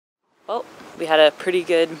Well, we had a pretty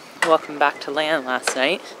good welcome back to land last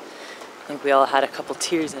night. I think we all had a couple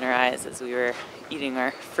tears in our eyes as we were eating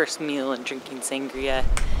our first meal and drinking sangria.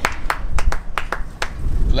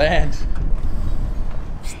 Land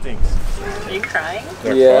stinks. Are you crying?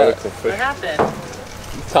 Yeah. What happened?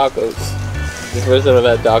 Tacos. The first time I've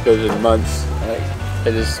had tacos in months.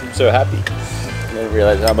 I'm so happy. I didn't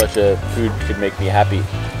realize how much food could make me happy.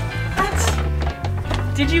 What?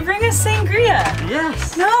 Did you bring us sangria?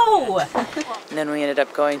 Yes. No! And then we ended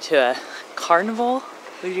up going to a carnival.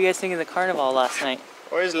 What did you guys think of the carnival last night?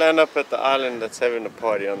 Always land up at the island that's having a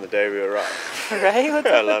party on the day we arrive. Right? What's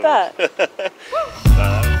up with that?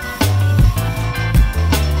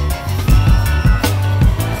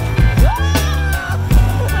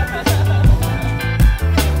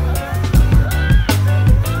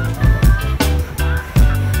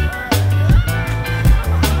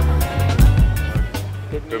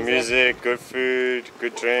 Good music, good food,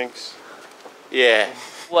 good drinks. Yeah.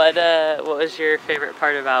 What was your favorite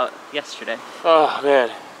part about yesterday? Oh man,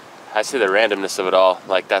 I see the randomness of it all.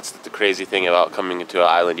 Like, that's the crazy thing about coming into an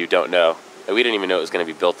island you don't know. And we didn't even know it was going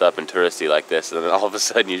to be built up and touristy like this, and then all of a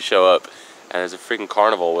sudden you show up and there's a freaking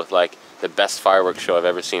carnival with like the best fireworks show I've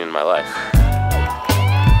ever seen in my life.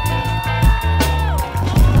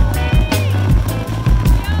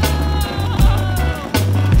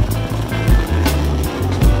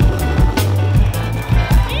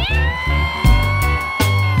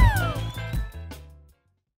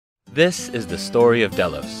 This is the story of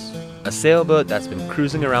Delos, a sailboat that's been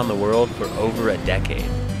cruising around the world for over a decade.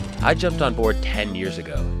 I jumped on board 10 years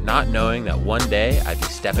ago, not knowing that one day I'd be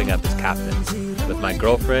stepping up as captain, with my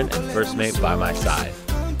girlfriend and first mate by my side.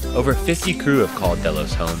 Over 50 crew have called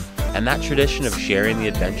Delos home, and that tradition of sharing the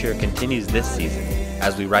adventure continues this season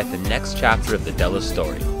as we write the next chapter of the Delos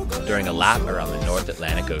story during a lap around the North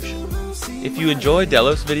Atlantic Ocean. If you enjoy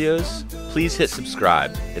Delos videos, please hit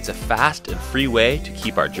subscribe. It's a fast and free way to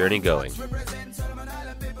keep our journey going.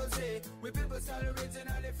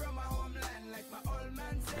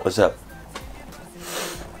 What's up?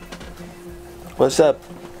 What's up?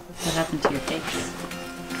 What happened to your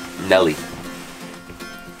face? Nelly.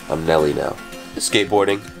 I'm Nelly now.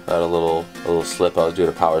 Skateboarding, I had a little slip. I was doing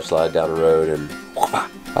a power slide down the road and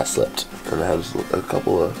I slipped. And I had a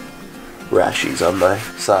couple of rashes on my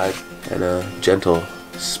side and a gentle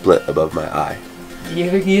split above my eye.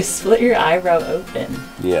 You split your eyebrow open.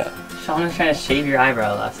 Yeah. Sean was trying to shave your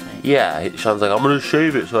eyebrow last night. Yeah, Sean's like, I'm gonna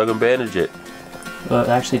shave it so I can bandage it. Well, it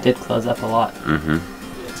actually did close up a lot. Mm-hmm.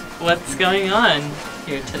 What's going on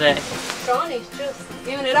here today? Sean is just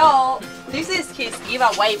giving it all. This is his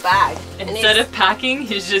giveaway bag. Instead of packing,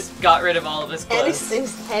 he's just got rid of all of his clothes. And it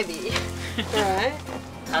seems heavy. Alright.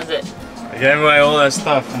 How's it? I gave away all that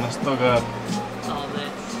stuff and I still got All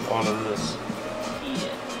this. all of this.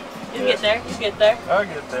 You get there. You get there. I'll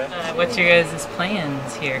get there. What's your guys'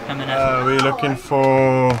 plans here coming up? We're looking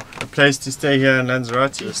for a place to stay here in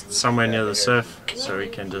Lanzarote, just somewhere near the surf, so we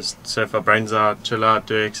can just surf our brains out, chill out,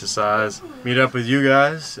 do exercise, meet up with you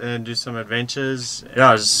guys and do some adventures.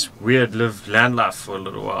 Yeah, it's weird, live land life for a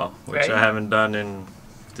little while, which I haven't done in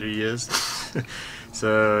 3 years.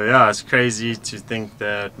 So yeah, it's crazy to think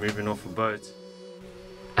that moving off a boat.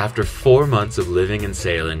 After 4 months of living and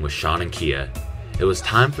sailing with Sean and Chia, it was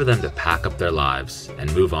time for them to pack up their lives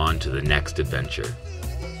and move on to the next adventure.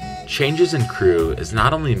 Changes in crew is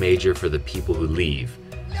not only major for the people who leave,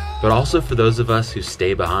 but also for those of us who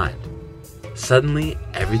stay behind. Suddenly,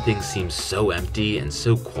 everything seems so empty and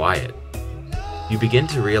so quiet. You begin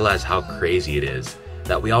to realize how crazy it is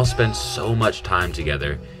that we all spend so much time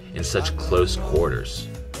together in such close quarters.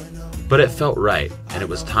 But it felt right, and it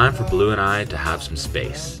was time for Blue and I to have some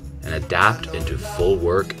space and adapt into full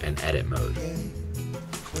work and edit mode.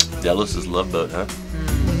 Delos' love boat, huh?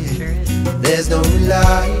 Sure is. There's no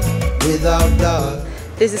light without dark.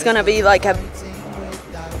 This is gonna be like a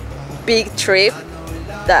big trip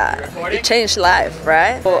that it changed life,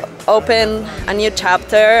 right? We'll open a new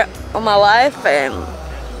chapter of my life and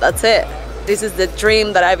that's it. This is the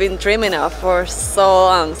dream that I've been dreaming of for so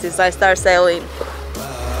long since I started sailing.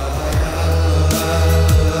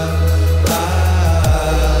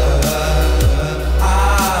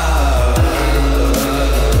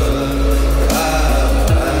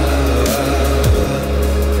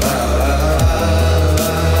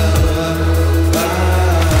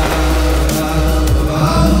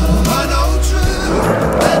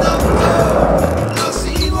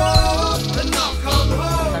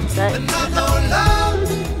 Sunset.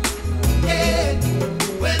 Yeah,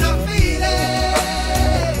 when I feel it.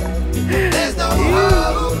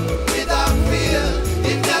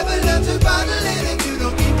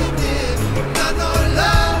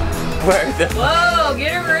 Where the Whoa,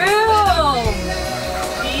 get a room!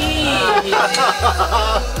 Jeez.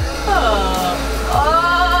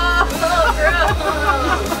 Oh,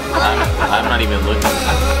 gross. I'm not even looking.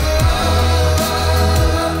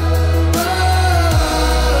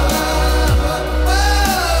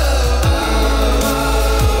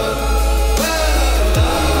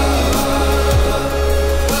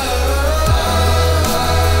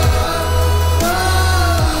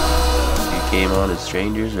 Game on as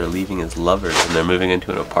strangers are leaving as lovers and they're moving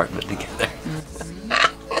into an apartment together.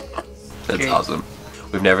 That's awesome.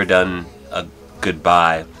 We've never done a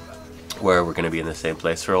goodbye where we're going to be in the same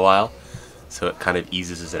place for a while, so it kind of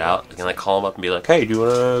eases it out. You can like call them up and be like, hey, do you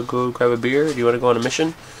want to go grab a beer? Do you want to go on a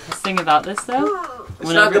mission? The thing about this though,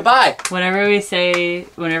 It's not goodbye.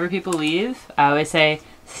 Whenever people leave, I always say,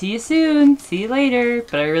 see you soon, see you later,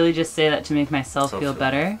 but I really just say that to make myself feel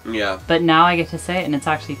better. Yeah. But now I get to say it and it's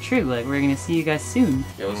actually true. Like, we're gonna see you guys soon.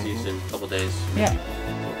 Yeah, we'll see you soon. A couple days. Yeah.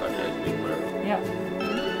 4 or 5 days, week, whatever. Yeah.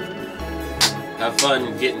 Have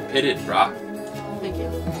fun getting pitted, brah. Thank you.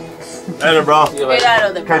 Hey, bro. Get out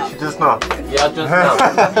of the Catch you just now. Yeah, just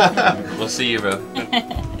now. We'll see you, bro.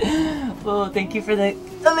 Well, thank you for the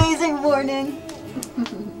amazing morning.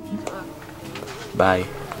 Bye.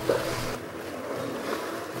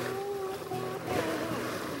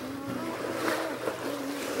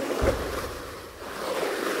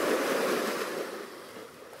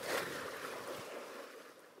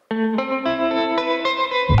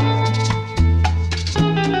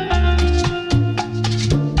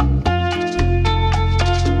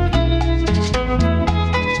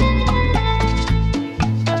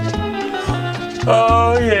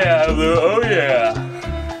 Oh yeah, oh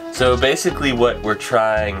yeah. So basically what we're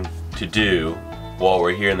trying to do while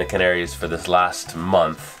we're here in the Canaries for this last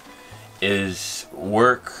month is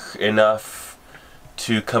work enough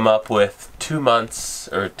to come up with 2 months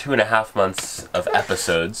or 2.5 months of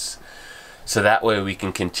episodes, so that way we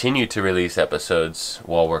can continue to release episodes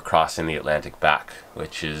while we're crossing the Atlantic back,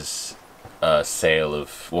 which is a sail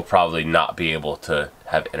of, we'll probably not be able to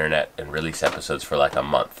have internet and release episodes for like a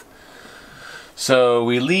month. So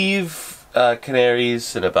we leave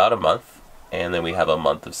Canaries in about a month, and then we have a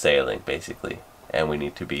month of sailing, basically. And we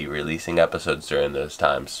need to be releasing episodes during those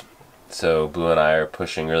times. So Blue and I are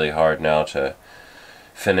pushing really hard now to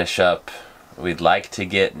finish up. We'd like to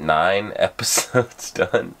get 9 episodes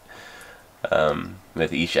done.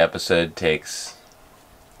 With each episode takes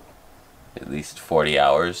at least 40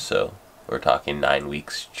 hours, so we're talking 9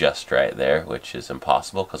 weeks just right there, which is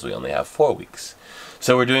impossible because we only have 4 weeks.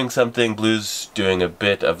 So we're doing something, Blue's doing a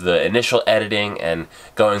bit of the initial editing and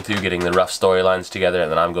going through getting the rough storylines together, and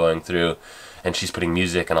then I'm going through and she's putting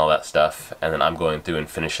music and all that stuff, and then I'm going through and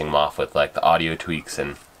finishing them off with like the audio tweaks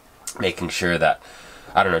and making sure that,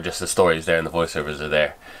 I don't know, just the story's there and the voiceovers are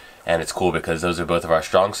there. And it's cool because those are both of our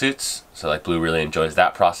strong suits, so like Blue really enjoys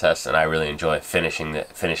that process and I really enjoy finishing the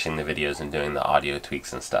videos and doing the audio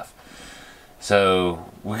tweaks and stuff. So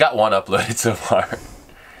we got 1 uploaded so far.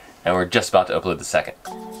 And we're just about to upload the second.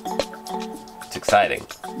 It's exciting.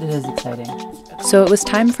 It is exciting. So it was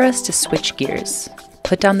time for us to switch gears,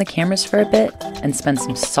 put down the cameras for a bit, and spend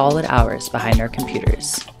some solid hours behind our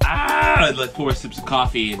computers. I'd like 4 sips of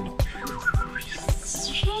coffee and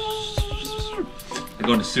I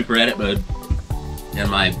go into super edit mode,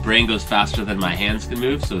 and my brain goes faster than my hands can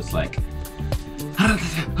move, so it's like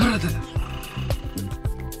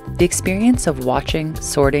The experience of watching,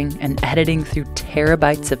 sorting, and editing through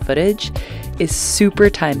terabytes of footage is super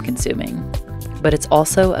time-consuming, but it's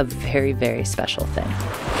also a very, very special thing.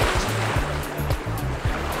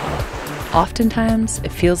 Oftentimes,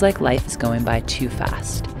 it feels like life is going by too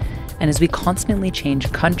fast, and as we constantly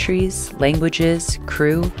change countries, languages,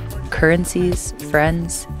 crew, currencies,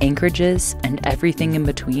 friends, anchorages, and everything in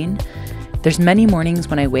between, there's many mornings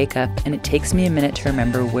when I wake up and it takes me a minute to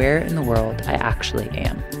remember where in the world I actually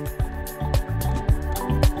am.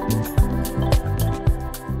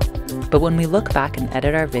 But when we look back and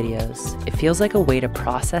edit our videos, it feels like a way to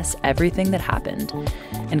process everything that happened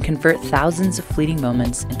and convert thousands of fleeting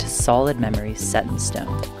moments into solid memories set in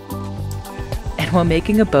stone. And while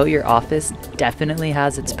making a boat your office definitely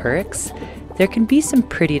has its perks, there can be some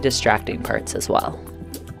pretty distracting parts as well.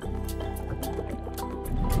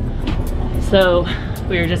 So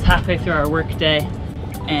we were just halfway through our work day,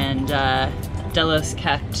 and Delos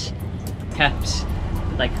kept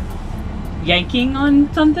like yanking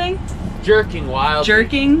on something. jerking wildly.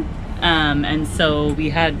 Jerking. And so we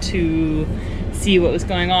had to see what was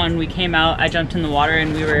going on. We came out, I jumped in the water,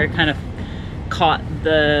 and we were kind of caught.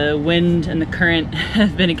 The wind and the current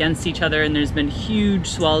have been against each other, and there's been huge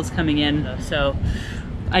swells coming in. So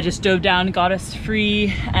I just dove down, got us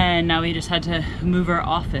free, and now we just had to move our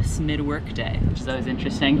office mid-work day, which is always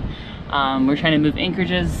interesting. We're trying to move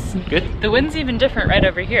anchorages. Good. The wind's even different right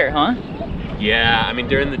over here, huh? Yeah, I mean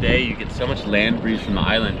during the day you get so much land breeze from the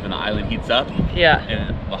island. When the island heats up, Yeah.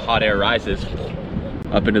 and the hot air rises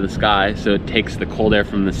up into the sky, so it takes the cold air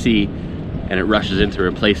from the sea and it rushes in to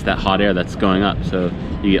replace that hot air that's going up. So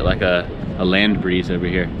you get like a land breeze over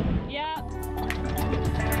here. Yeah.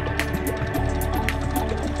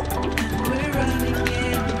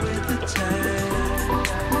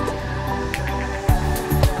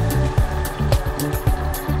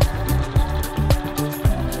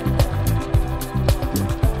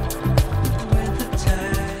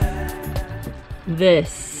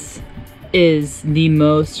 This is the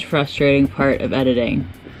most frustrating part of editing.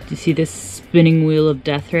 Do you see this spinning wheel of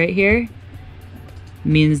death right here?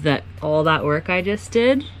 Means that all that work I just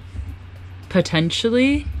did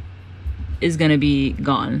potentially is gonna be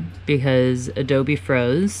gone because Adobe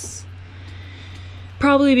froze.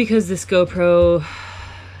 Probably because this GoPro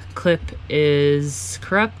clip is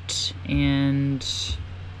corrupt and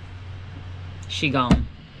she gone.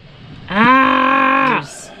 Ah!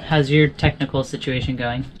 How's your technical situation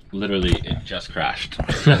going? Literally, it just crashed.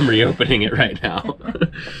 I'm reopening it right now.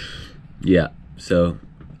 Yeah, so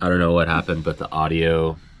I don't know what happened, but the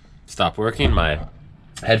audio stopped working. My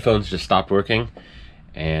headphones just stopped working,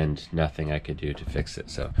 and nothing I could do to fix it.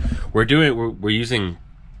 So we're using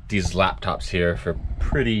these laptops here for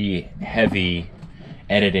pretty heavy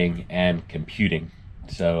editing and computing.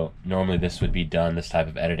 So normally this would be done, this type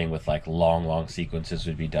of editing with like long sequences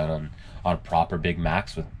would be done on proper big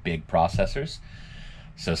Macs with big processors.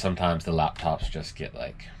 So sometimes the laptops just get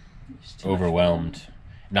like overwhelmed.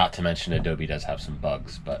 Not to mention Adobe does have some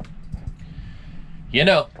bugs, but you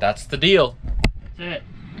know, that's the deal. That's it.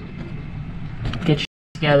 Get your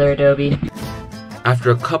together, Adobe.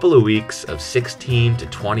 After a couple of weeks of 16 to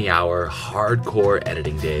 20 hour hardcore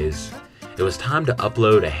editing days, it was time to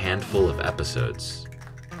upload a handful of episodes.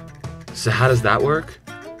 So how does that work?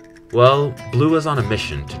 Well, Blue was on a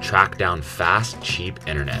mission to track down fast, cheap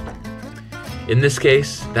internet. In this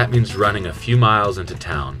case, that means running a few miles into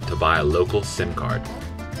town to buy a local SIM card.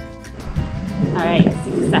 Alright,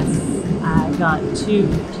 success. I got 2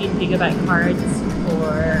 15 gigabyte cards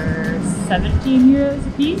for 17 euros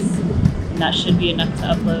a piece, and that should be enough to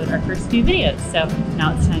upload our first few videos. So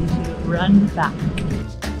now it's time to run back.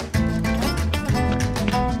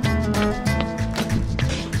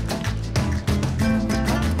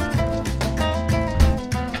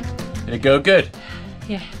 Did it go good?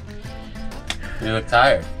 Yeah. You look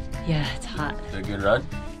tired. Yeah, it's hot. Did a good run?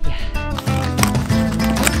 Yeah.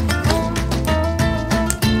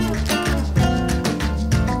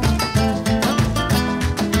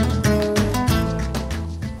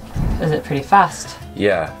 Is it pretty fast?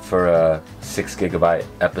 Yeah, for a 6 gigabyte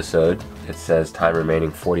episode, it says time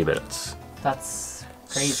remaining 40 minutes. That's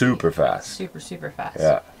crazy. Super fast. Super fast.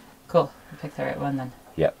 Yeah. Cool. I picked the right one then.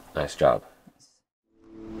 Yep, nice job.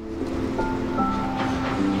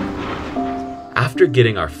 After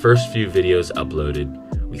getting our first few videos uploaded,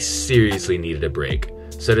 we seriously needed a break,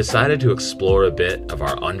 so decided to explore a bit of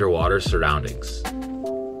our underwater surroundings.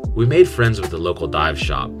 We made friends with the local dive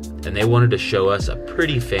shop, and they wanted to show us a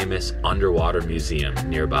pretty famous underwater museum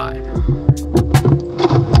nearby.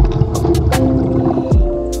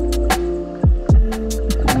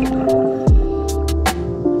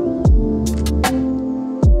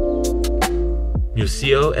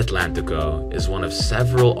 Museo Atlantico is one of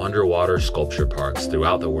several underwater sculpture parks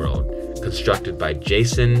throughout the world, constructed by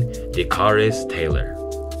Jason de Carres Taylor.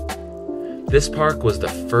 This park was the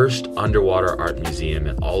first underwater art museum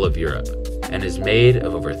in all of Europe, and is made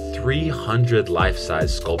of over 300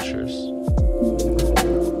 life-size sculptures.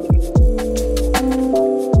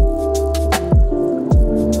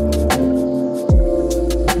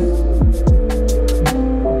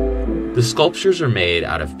 The sculptures are made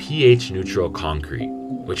out of pH-neutral concrete,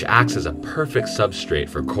 which acts as a perfect substrate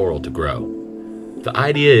for coral to grow. The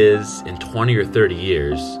idea is, in 20 or 30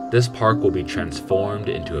 years, this park will be transformed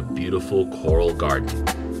into a beautiful coral garden.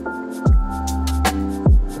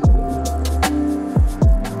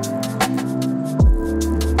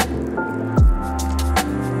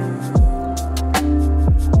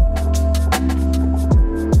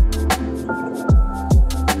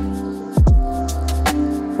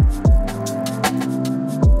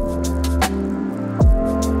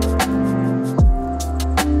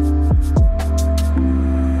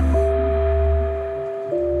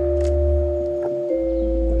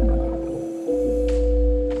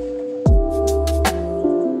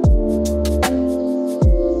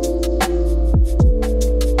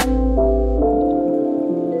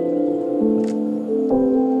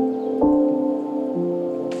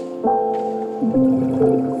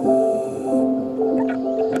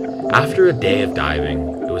 After a day of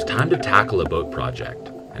diving, it was time to tackle a boat project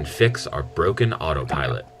and fix our broken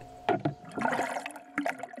autopilot.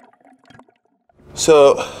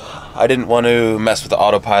 So, I didn't want to mess with the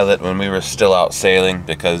autopilot when we were still out sailing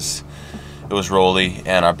because it was rolly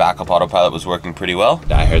and our backup autopilot was working pretty well.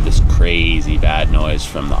 I heard this crazy bad noise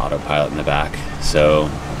from the autopilot in the back, so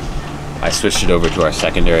I switched it over to our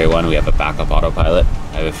secondary one. We have a backup autopilot.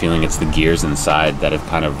 I have a feeling it's the gears inside that have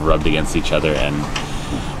kind of rubbed against each other and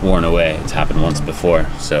worn away. It's happened once before,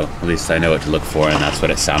 so at least I know what to look for, and that's what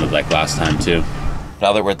it sounded like last time too.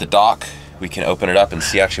 Now that we're at the dock, we can open it up and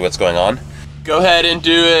see actually what's going on. Go ahead and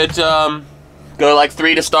do it, go like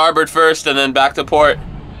 3 to starboard first and then back to port.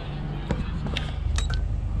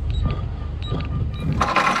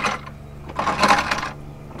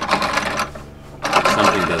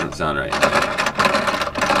 Something doesn't sound right.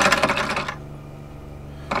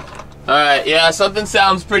 Alright, yeah, something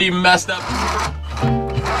sounds pretty messed up.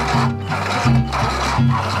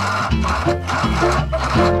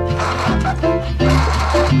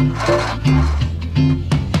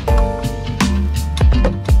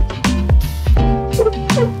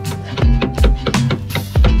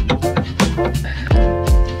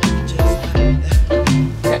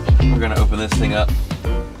 This thing up,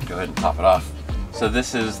 go ahead and pop it off. So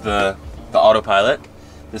this is the autopilot.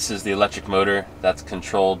 This is the electric motor that's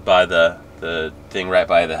controlled by the thing right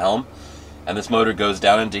by the helm, and this motor goes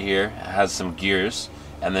down into here, has some gears,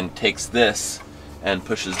 and then takes this and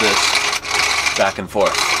pushes this back and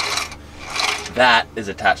forth. That is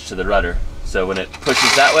attached to the rudder, so when it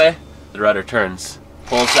pushes that way, the rudder turns.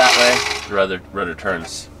 Pulls that way, the rudder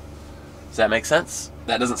turns. Does that make sense?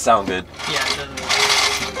 That doesn't sound good. Yeah, it doesn't.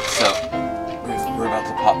 So we're about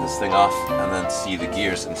to pop this thing off and then see the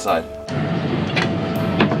gears inside.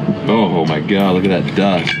 Oh my god, look at that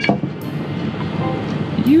dust.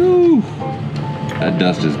 That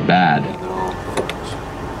dust is bad.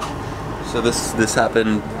 So this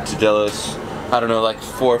happened to Delos, I don't know, like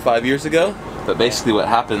 4 or 5 years ago. But basically what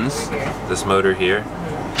happens, this motor here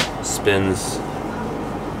spins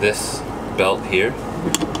this belt here,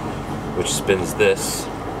 which spins this.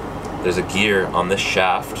 There's a gear on this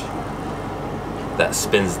shaft that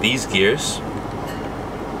spins these gears,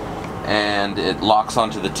 and it locks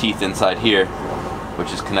onto the teeth inside here,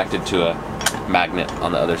 which is connected to a magnet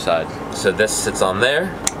on the other side. So this sits on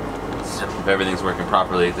there. If everything's working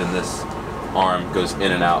properly, then this arm goes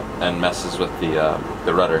in and out and messes with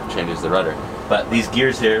the rudder, changes the rudder. But these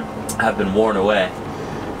gears here have been worn away.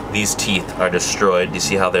 These teeth are destroyed. Do you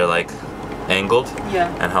see how they're like angled?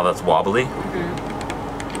 Yeah. And how that's wobbly?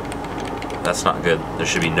 That's not good. There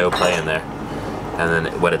should be no play in there. And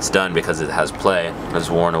then what it's done, because it has play,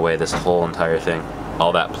 has worn away this whole entire thing.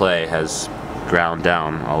 All that play has ground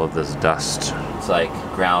down all of this dust. It's like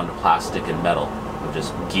ground plastic and metal, with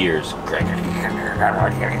just gears.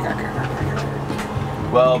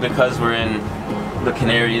 Well, because we're in the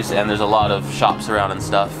Canaries and there's a lot of shops around and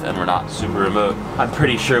stuff, and we're not super remote, I'm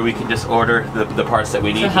pretty sure we can just order the parts that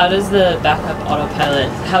we need. So how does the backup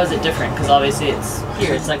autopilot, how is it different? Because obviously it's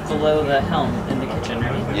here, it's like below the helm in the kitchen,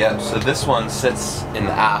 right? Yeah, so this one sits in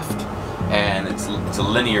the aft, and it's a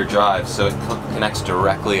linear drive, so it connects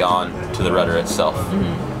directly on to the rudder itself.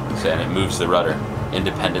 So, and it moves the rudder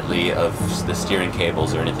independently of the steering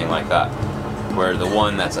cables or anything like that. Where the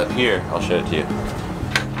one that's up here, I'll show it to you.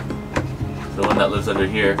 The one that lives under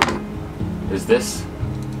here is this,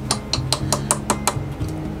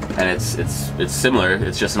 and it's similar.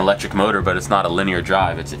 It's just an electric motor, but it's not a linear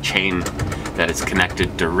drive. It's a chain that is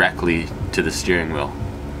connected directly to the steering wheel.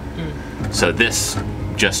 So this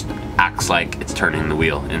just acts like it's turning the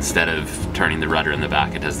wheel instead of turning the rudder in the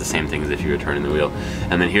back. It does the same thing as if you were turning the wheel.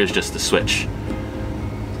 And then here's just the switch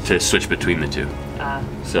to switch between the two.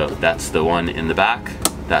 So that's the one in the back.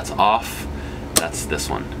 That's off. That's this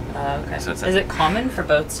one. Okay. So is it common for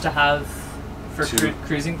boats to have,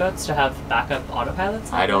 cruising boats to have backup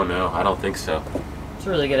autopilots? I don't know. I don't think so. It's a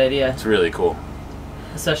really good idea. It's really cool.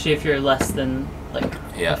 Especially if you're less than like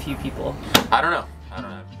a few people. I don't know. I don't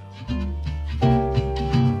know.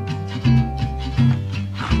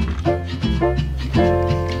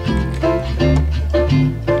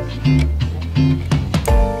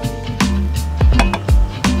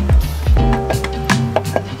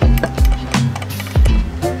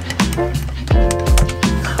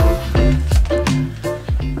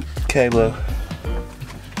 Okay, Blue.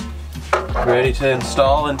 Ready to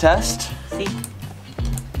install and test? See.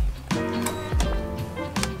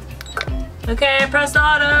 Okay, press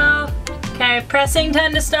auto. Okay, pressing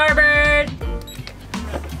 10 to starboard.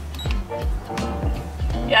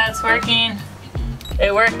 Yeah, it's working.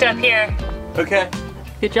 It worked up here. Okay.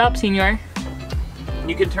 Good job, Senor.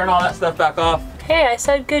 You can turn all that stuff back off. Hey, I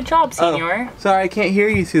said good job, senor. Oh, sorry, I can't hear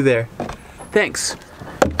you through there. Thanks.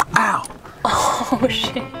 Ow. Oh,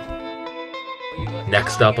 shit.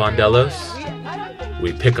 Next up on Delos,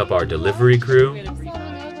 we pick up our delivery crew.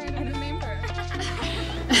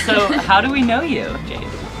 So, how do we know you, Jade?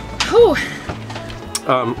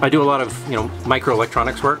 I do a lot of,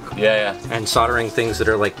 microelectronics work. Yeah. And soldering things that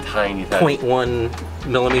are like Tiny. 0.1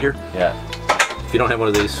 millimeter. Yeah. If you don't have one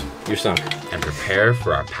of these, you're sunk. And prepare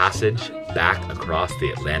for our passage back across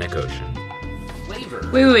the Atlantic Ocean.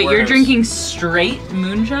 Wait, you're drinking straight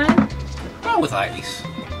moonshine? Oh, with ice.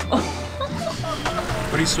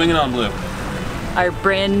 What are you swinging on, Blue? Our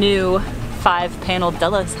brand new 5-panel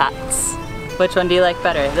Delos hats. Which one do you like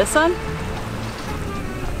better? This one?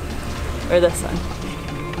 Or this one?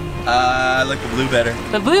 I like the blue better.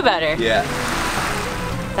 The blue better? Yeah.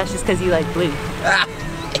 That's just because you like blue.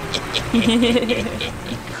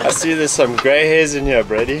 I see there's some grey hairs in here,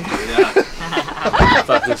 Brady. Yeah.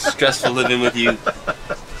 Fucking stressful living with you.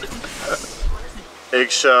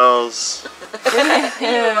 Eggshells.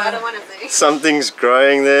 I don't want to say. Something's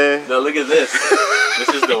growing there. No, look at this. This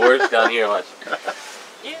is the worst down here, watch.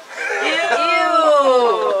 Ew!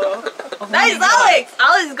 That is Alex!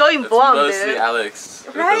 Alex is going blonde, Mostly dude. Alex.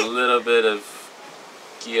 Right? With a little bit of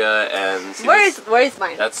Kia and... Where is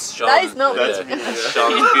mine? That's Sean. That is not That's good. me. That's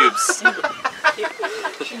Sean's boobs.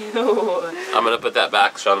 I'm gonna put that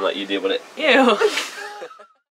back, Sean, and let you deal with it. Ew.